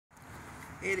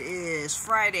It is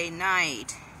Friday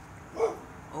night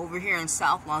over here in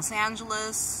South Los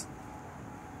Angeles.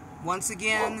 Once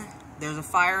again, there's a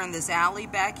fire in this alley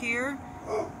back here.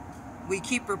 We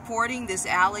keep reporting this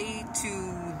alley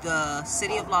to the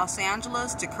City of Los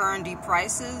Angeles, to Curran D.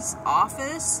 Price's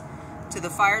office, to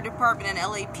the fire department and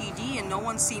LAPD, and no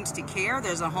one seems to care.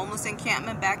 There's a homeless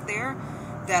encampment back there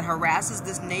that harasses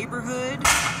this neighborhood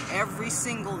every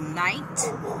single night.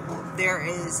 There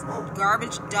is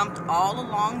garbage dumped all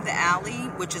along the alley,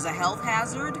 which is a health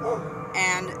hazard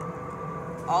and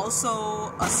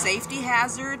also a safety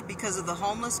hazard because of the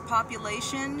homeless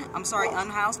population. I'm sorry,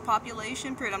 unhoused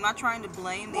population, period. I'm not trying to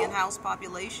blame the unhoused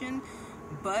population,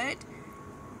 but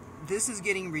this is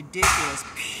getting ridiculous,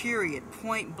 period.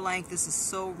 Point blank, this is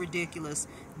so ridiculous.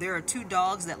 There are 2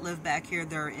 dogs that live back here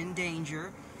that are in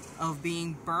danger of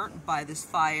being burnt by this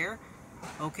fire.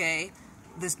 Okay,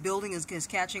 this building is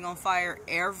catching on fire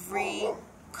every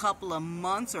couple of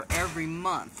months or every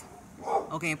month.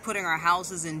 Okay, and putting our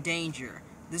houses in danger.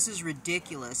 This is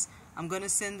ridiculous. I'm going to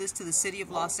send this to the City of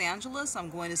Los Angeles.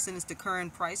 I'm going to send this to Curran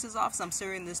Price's office. I'm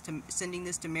sending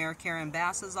this to Mayor Karen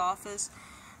Bass's office.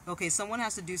 Okay, someone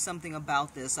has to do something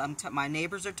about this. My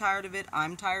neighbors are tired of it.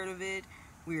 I'm tired of it.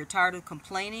 We are tired of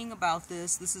complaining about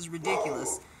this. This is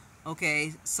ridiculous.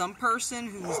 Okay, some person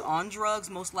who's on drugs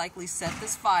most likely set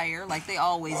this fire, like they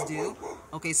always do.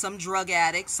 Okay, some drug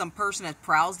addict, some person that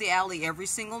prowls the alley every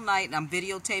single night, and I'm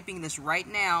videotaping this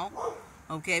right now,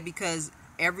 okay, because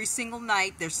every single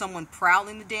night there's someone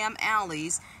prowling the damn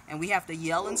alleys, and we have to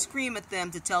yell and scream at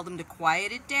them to tell them to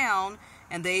quiet it down,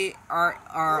 and they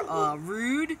are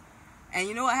rude. And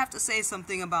you know, I have to say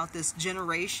something about this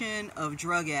generation of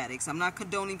drug addicts. I'm not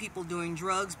condoning people doing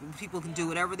drugs, but people can do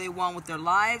whatever they want with their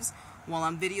lives while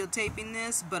I'm videotaping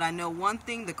this. But I know one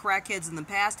thing, the crackheads in the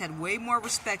past had way more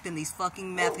respect than these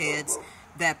fucking meth heads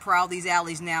that prowl these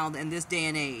alleys now in this day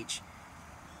and age.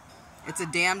 It's a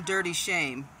damn dirty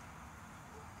shame.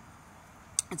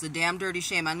 It's a damn dirty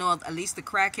shame. I know at least the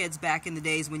crackheads back in the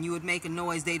days, when you would make a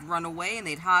noise, they'd run away and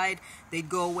they'd hide, they'd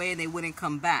go away and they wouldn't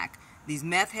come back. These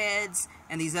meth heads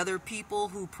and these other people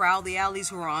who prowl the alleys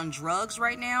who are on drugs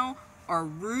right now are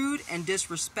rude and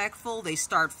disrespectful. They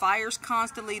start fires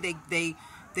constantly. They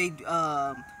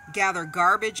gather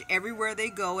garbage everywhere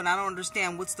they go, and I don't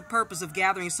understand what's the purpose of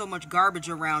gathering so much garbage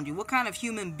around you. What kind of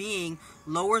human being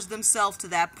lowers themselves to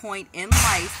that point in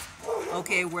life,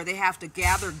 okay, where they have to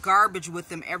gather garbage with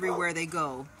them everywhere they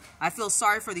go? I feel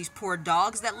sorry for these poor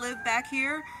dogs that live back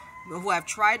here, who have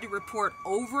tried to report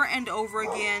over and over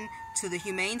again to the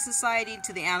Humane Society,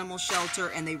 to the animal shelter,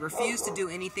 and they refuse to do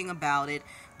anything about it.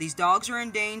 These dogs are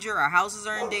in danger, our houses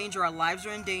are in danger, our lives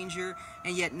are in danger,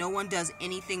 and yet no one does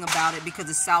anything about it because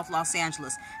it's South Los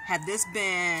Angeles. Had this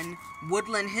been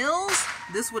Woodland Hills,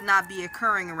 this would not be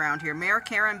occurring around here. Mayor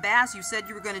Karen Bass, you said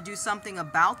you were going to do something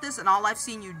about this, and all I've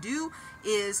seen you do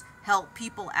is help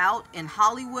people out in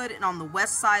Hollywood and on the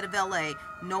west side of LA.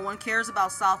 No one cares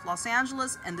about South Los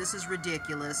Angeles, and this is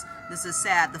ridiculous. This is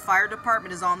sad. The fire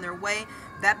department is on their way.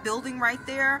 That building right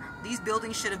there, these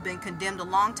buildings should have been condemned a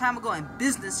long time ago, and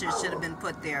businesses should have been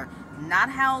put there. Not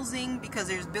housing, because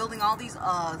there's building all these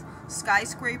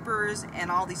skyscrapers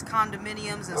and all these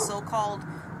condominiums and so-called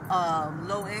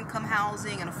low-income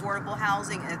housing and affordable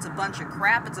housing. And it's a bunch of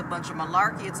crap. It's a bunch of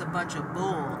malarkey. It's a bunch of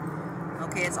bull.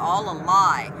 Okay, it's all a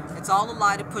lie. It's all a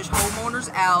lie to push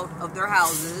homeowners out of their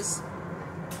houses.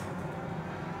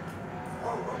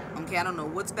 Okay, I don't know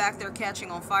what's back there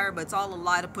catching on fire, but it's all a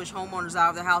lie to push homeowners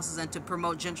out of their houses and to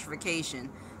promote gentrification.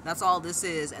 That's all this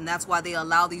is, and that's why they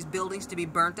allow these buildings to be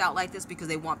burnt out like this, because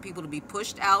they want people to be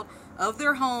pushed out of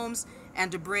their homes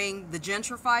and to bring the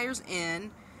gentrifiers in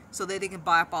so that they can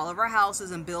buy up all of our houses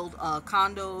and build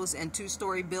condos and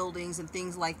 2-story buildings and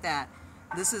things like that.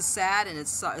 This is sad, and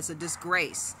it's a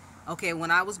disgrace. Okay,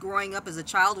 when I was growing up as a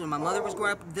child, when my mother was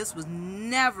growing up, this was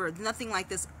nothing like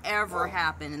this ever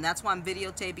happened. And that's why I'm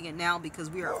videotaping it now, because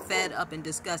we are fed up and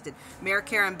disgusted. Mayor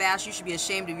Karen Bass, you should be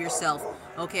ashamed of yourself,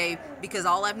 okay? Because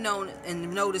all I've known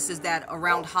and noticed is that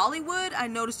around Hollywood, I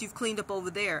noticed you've cleaned up over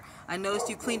there. I noticed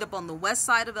you cleaned up on the west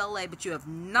side of LA, but you have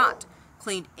not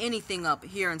cleaned anything up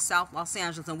here in South Los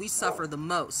Angeles, and we suffer the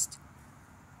most.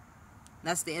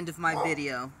 That's the end of my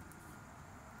video.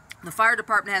 The fire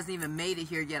department hasn't even made it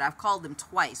here yet. I've called them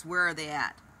twice. Where are they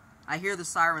at? I hear the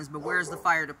sirens, but where's the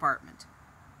fire department?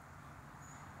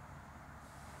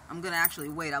 I'm going to actually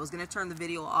wait. I was going to turn the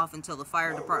video off until the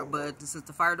fire department, but since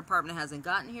the fire department hasn't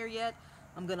gotten here yet,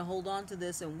 I'm going to hold on to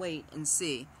this and wait and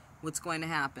see what's going to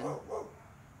happen.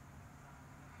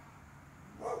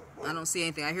 I don't see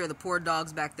anything. I hear the poor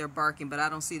dogs back there barking, but I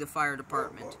don't see the fire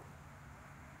department.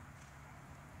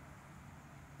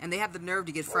 And they have the nerve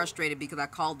to get frustrated because I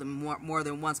called them more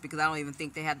than once because I don't even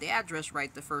think they had the address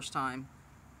right the first time.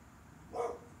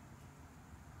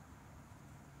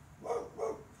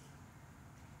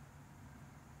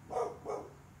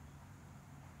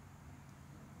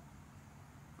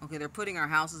 Okay, they're putting our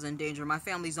houses in danger. My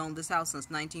family's owned this house since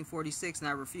 1946, and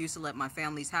I refuse to let my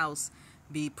family's house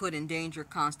be put in danger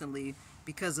constantly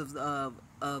because of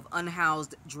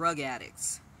unhoused drug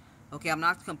addicts. Okay, I'm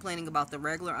not complaining about the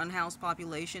regular unhoused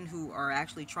population who are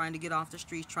actually trying to get off the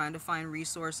streets, trying to find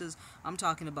resources. I'm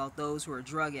talking about those who are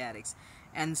drug addicts.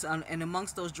 And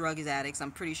amongst those drug addicts,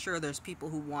 I'm pretty sure there's people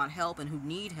who want help and who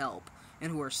need help and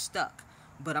who are stuck.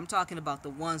 But I'm talking about the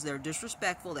ones that are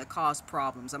disrespectful, that cause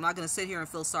problems. I'm not going to sit here and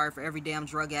feel sorry for every damn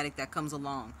drug addict that comes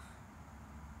along.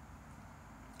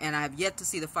 And I have yet to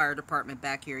see the fire department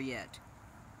back here yet.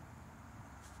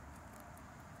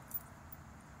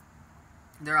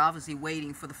 They're obviously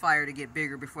waiting for the fire to get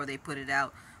bigger before they put it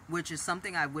out, which is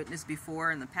something I've witnessed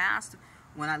before in the past.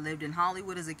 When I lived in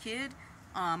Hollywood as a kid,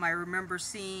 I remember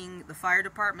seeing the fire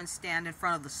department stand in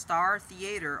front of the Star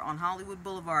Theater on Hollywood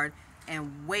Boulevard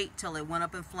and wait till it went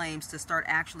up in flames to start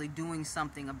actually doing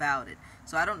something about it.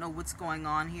 So I don't know what's going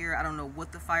on here. I don't know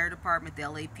what the fire department, the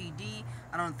LAPD,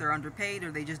 I don't know if they're underpaid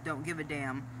or they just don't give a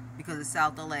damn because it's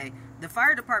South LA. The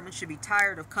fire department should be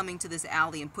tired of coming to this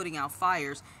alley and putting out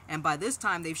fires, and by this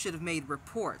time they should have made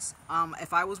reports.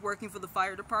 If I was working for the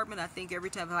fire department, I think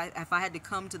every time if I had to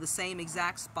come to the same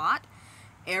exact spot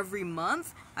every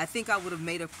month, I think I would have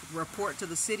made a report to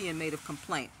the city and made a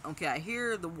complaint. Okay, I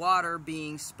hear the water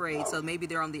being sprayed, so maybe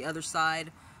they're on the other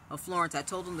side of Florence. I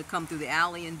told them to come through the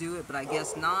alley and do it, but I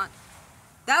guess not.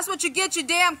 That's what you get, you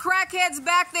damn crackheads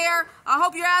back there. I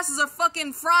hope your asses are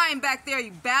fucking frying back there,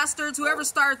 you bastards. Whoever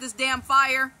started this damn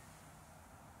fire.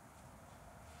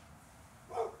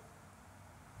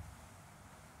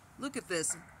 Look at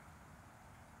this.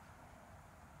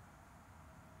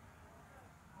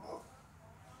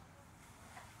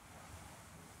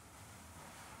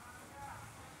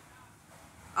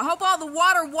 I hope all the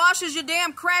water washes your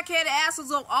damn crackhead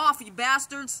asses off, you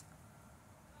bastards.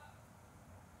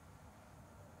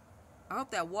 I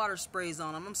hope that water sprays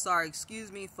on them. I'm sorry,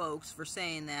 excuse me folks for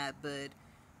saying that, but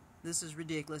this is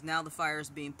ridiculous. Now the fire is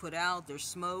being put out. There's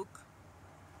smoke.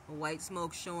 A white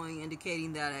smoke showing,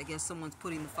 indicating that I guess someone's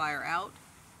putting the fire out.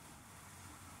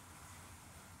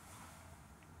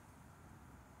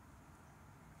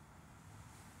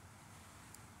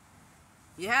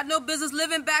 You had no business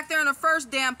living back there in the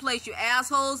first damn place, you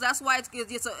assholes. That's why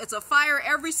it's a fire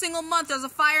every single month. There's a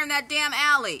fire in that damn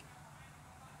alley.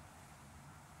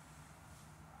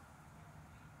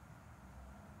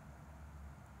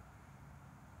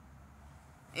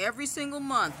 Every single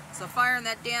month, it's a fire in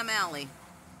that damn alley.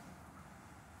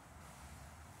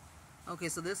 Okay,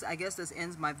 so this, I guess this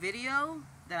ends my video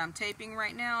that I'm taping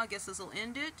right now. I guess this will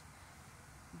end it.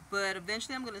 But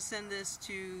eventually I'm going to send this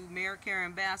to Mayor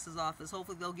Karen Bass's office.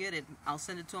 Hopefully they'll get it. I'll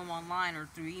send it to them online or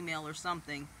through email or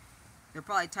something. They're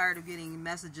probably tired of getting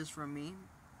messages from me.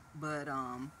 But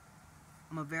I'm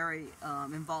a very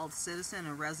involved citizen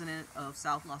and resident of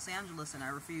South Los Angeles, and I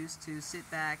refuse to sit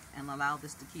back and allow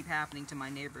this to keep happening to my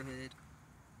neighborhood.